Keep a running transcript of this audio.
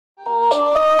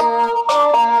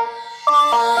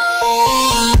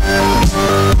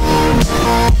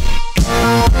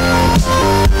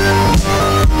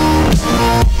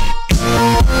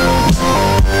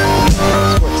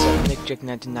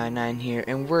Jack1999 here,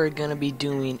 and we're gonna be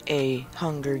doing a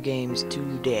Hunger Games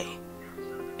today.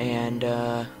 And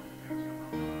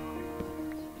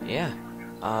yeah,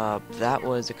 that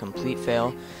was a complete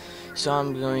fail. So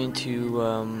I'm going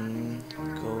to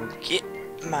go get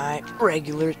my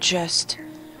regular chest.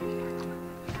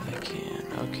 I can.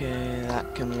 Okay,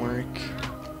 that can work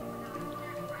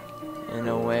in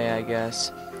a way, I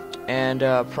guess. And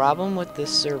problem with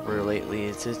this server lately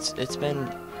is it's been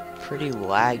pretty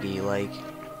laggy. Like,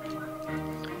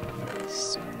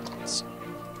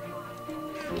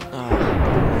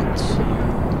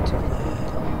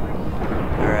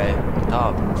 alright.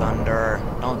 Oh, thunder!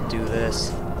 Don't do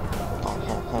this.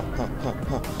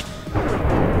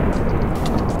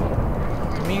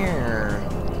 Come here.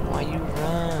 Why you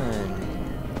run?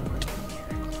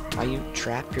 Why you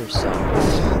trap yourself?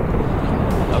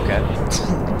 Okay.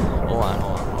 hold on.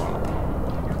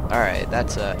 Alright,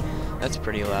 that's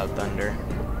pretty loud thunder.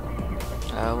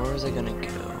 Where was I gonna go?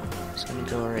 I was gonna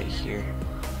go right here.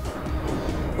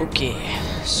 Okay,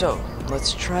 so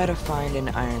let's try to find an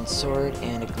iron sword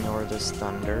and ignore this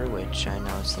thunder, which I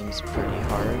know seems pretty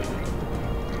hard.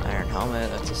 Iron helmet,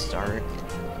 that's a start.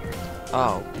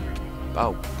 Oh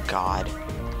God.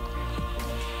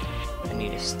 I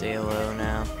need to stay low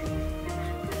now.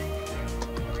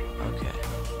 Okay.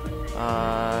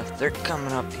 They're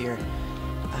coming up here.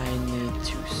 I need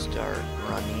to start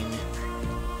running.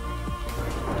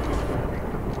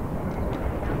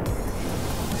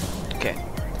 Okay.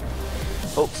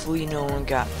 Hopefully no one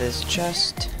got this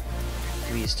chest.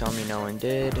 Please tell me no one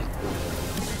did.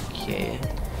 Okay.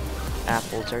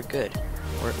 Apples are good.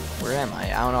 Where am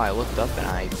I? I don't know, I looked up and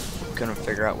I couldn't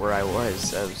figure out where I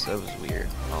was. That was weird.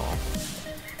 Oh.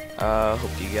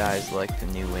 Hope you guys like the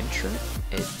new intro.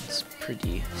 It's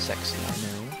pretty sexy, I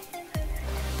know.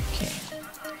 Okay.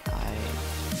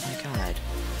 My God.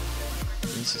 I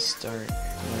need to start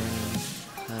learning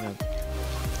how to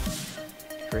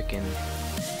frickin'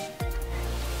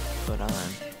 put on.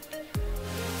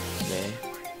 Okay.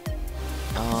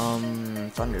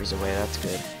 Thunder's away, that's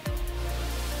good.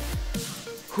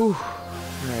 Whew.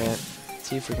 Alright.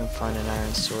 See if we can find an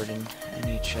iron sword in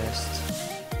any chest.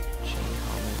 Chain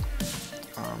helmet.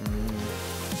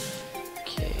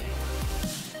 Okay.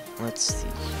 Let's see.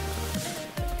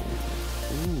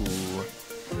 Ooh.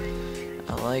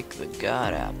 I like the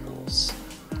god apples.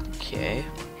 Okay.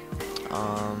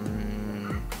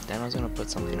 Then I was gonna put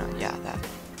something on. Yeah, that.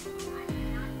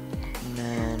 And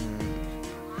then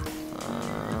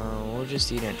we'll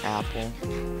just eat an apple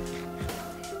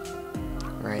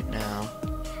right now.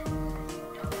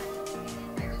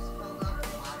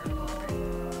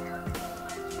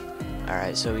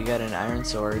 Alright, so we got an iron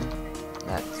sword.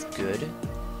 That's good.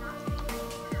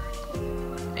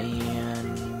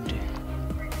 And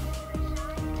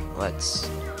let's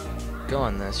go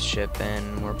on this ship,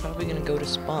 and we're probably gonna go to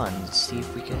spawn to see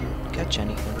if we can catch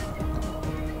anything.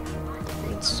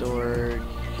 Wooden sword.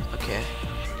 Okay.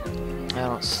 I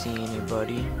don't see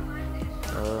anybody.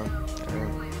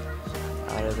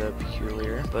 Out of the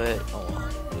peculiar, but oh well.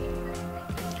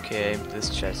 Okay, this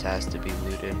chest has to be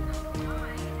looted.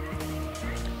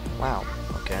 Wow,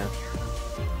 okay.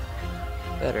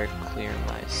 Better clear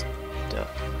my stuff.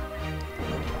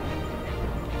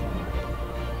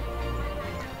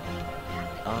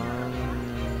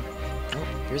 Oh,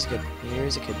 here's a kid.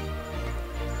 Here's a kid.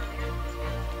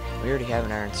 We already have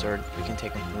an iron sword. We can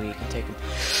take him. We can take him.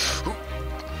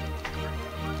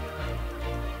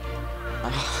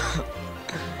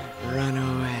 Run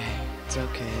away. It's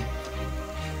okay.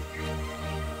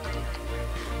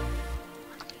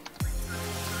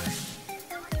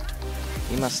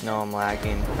 He must know I'm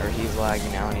lagging, or he's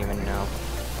lagging, I don't even know.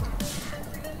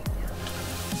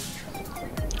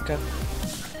 Okay.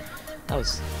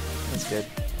 That's good.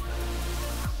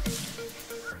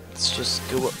 Let's just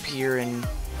go up here and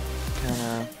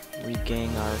kinda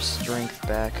regain our strength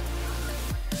back.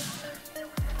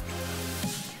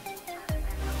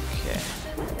 Okay.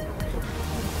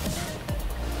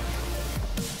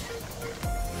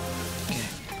 Okay.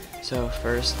 So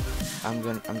first I'm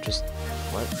just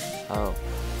what? Oh,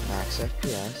 max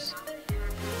FPS.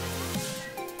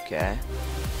 Okay.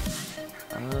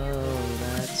 Oh,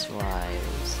 that's why it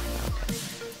was okay.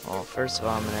 Well, first of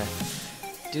all, I'm gonna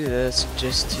do this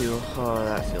just to. Oh,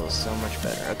 that feels so much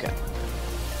better. Okay.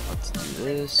 Let's do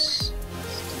this.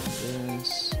 Let's do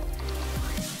this.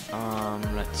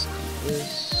 Let's do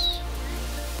this.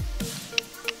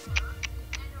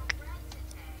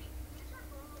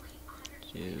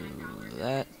 Do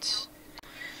that.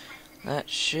 That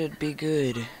should be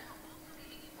good.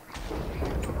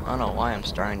 I don't know why I'm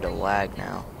starting to lag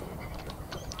now.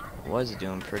 Was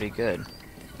doing pretty good.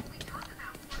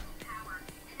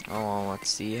 Oh, well, let's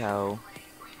see how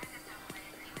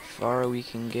far we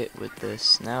can get with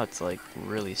this. Now it's like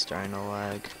really starting to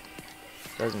lag.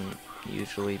 Doesn't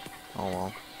usually. Oh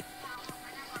well.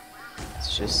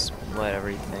 Let's just let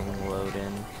everything load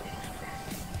in.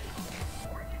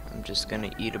 I'm just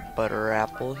gonna eat a butter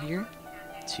apple here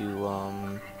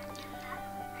to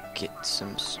get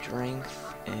some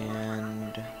strength,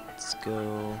 and let's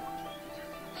go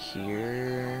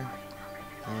here,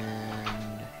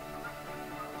 and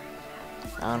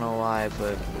I don't know why,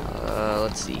 but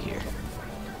let's see here.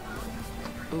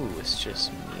 Ooh, it's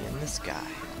just me and this guy.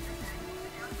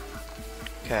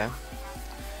 Okay.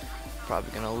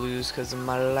 Probably gonna lose because of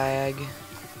my lag.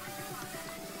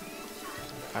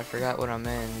 I forgot what I'm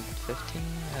in. 15?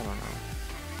 I don't know.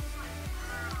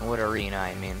 What arena,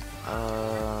 I mean.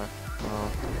 Well,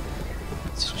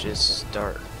 let's just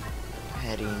start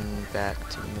heading back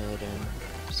to mid and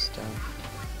stuff,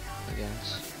 I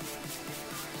guess.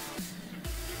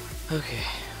 Okay,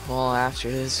 well, after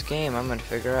this game, I'm gonna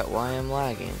figure out why I'm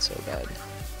lagging so bad.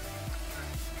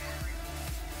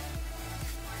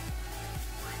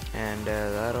 And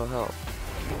that'll help.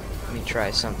 Let me try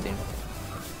something.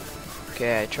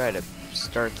 Okay, I tried to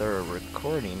start the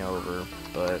recording over,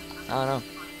 but I don't know.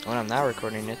 When I'm not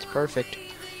recording, it's perfect.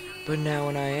 But now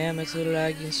when I am, it's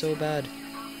lagging so bad.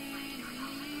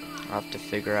 I'll have to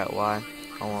figure out why.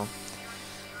 Oh well.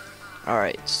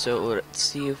 Alright, so let's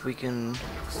see if we can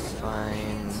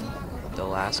find the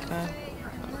last guy.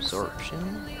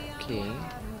 Absorption. Okay.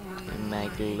 Am I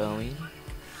glowing?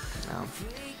 No.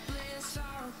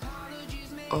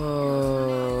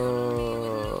 Oh,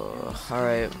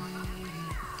 alright.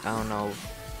 I don't know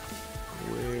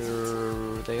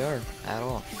where they are at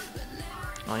all.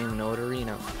 I don't even know what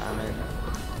arena I'm in.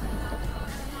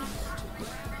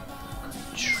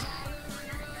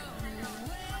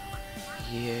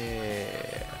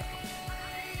 Yeah.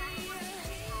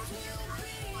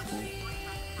 Boop.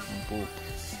 Boop.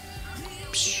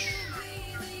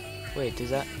 Wait, does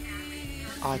that?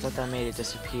 Oh, I thought that made it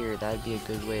disappear. That'd be a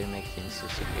good way to make things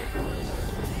disappear.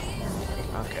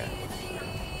 Okay.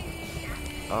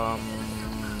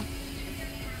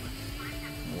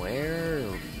 Where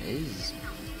is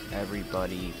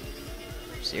everybody?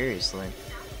 Seriously.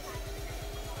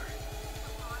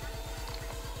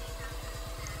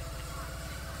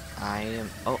 I am.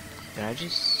 Oh, did I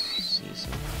just see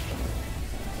something?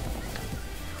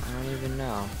 I don't even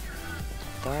know.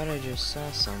 Thought I just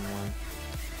saw someone.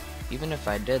 Even if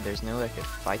I did, there's no way I could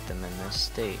fight them in this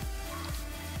state.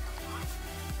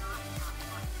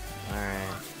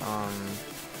 Alright,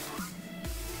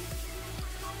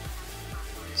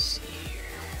 let's see here.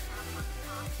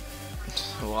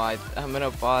 Well, I'm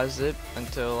gonna pause it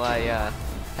until I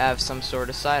have some sort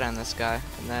of sight on this guy,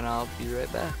 and then I'll be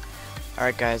right back.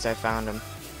 Alright guys, I found him.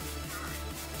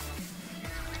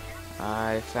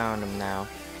 I found him now.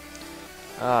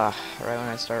 Right when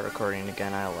I start recording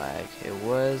again, I lag. It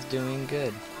was doing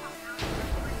good.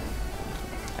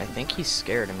 I think he's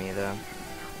scared of me, though.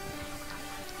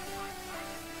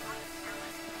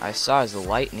 I saw his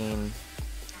lightning,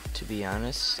 to be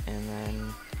honest, and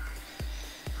then...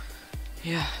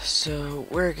 yeah, so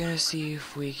we're gonna see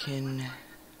if we can...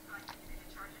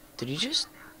 Did he just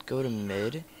go to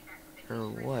mid? Or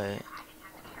what?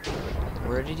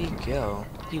 Where did he go?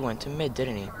 He went to mid,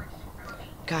 didn't he?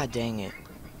 God dang it.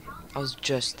 I was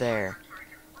just there.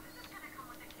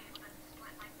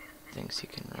 Thinks he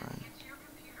can run.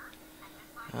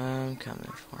 I'm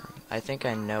coming for him. I think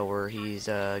I know where he's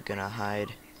gonna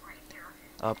hide.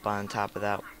 Up on top of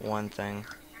that one thing.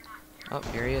 Oh,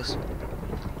 here he is.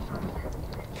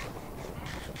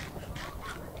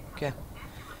 Okay.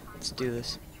 Let's do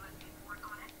this.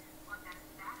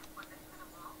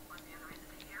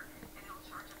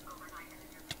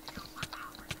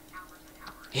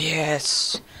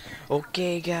 Yes!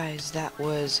 Okay guys, that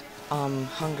was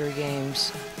Hunger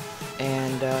Games,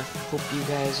 and hope you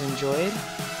guys enjoyed,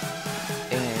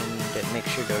 and make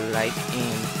sure to like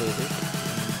and favorite,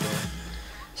 and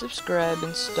subscribe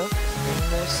and stuff,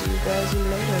 and see you guys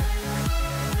later.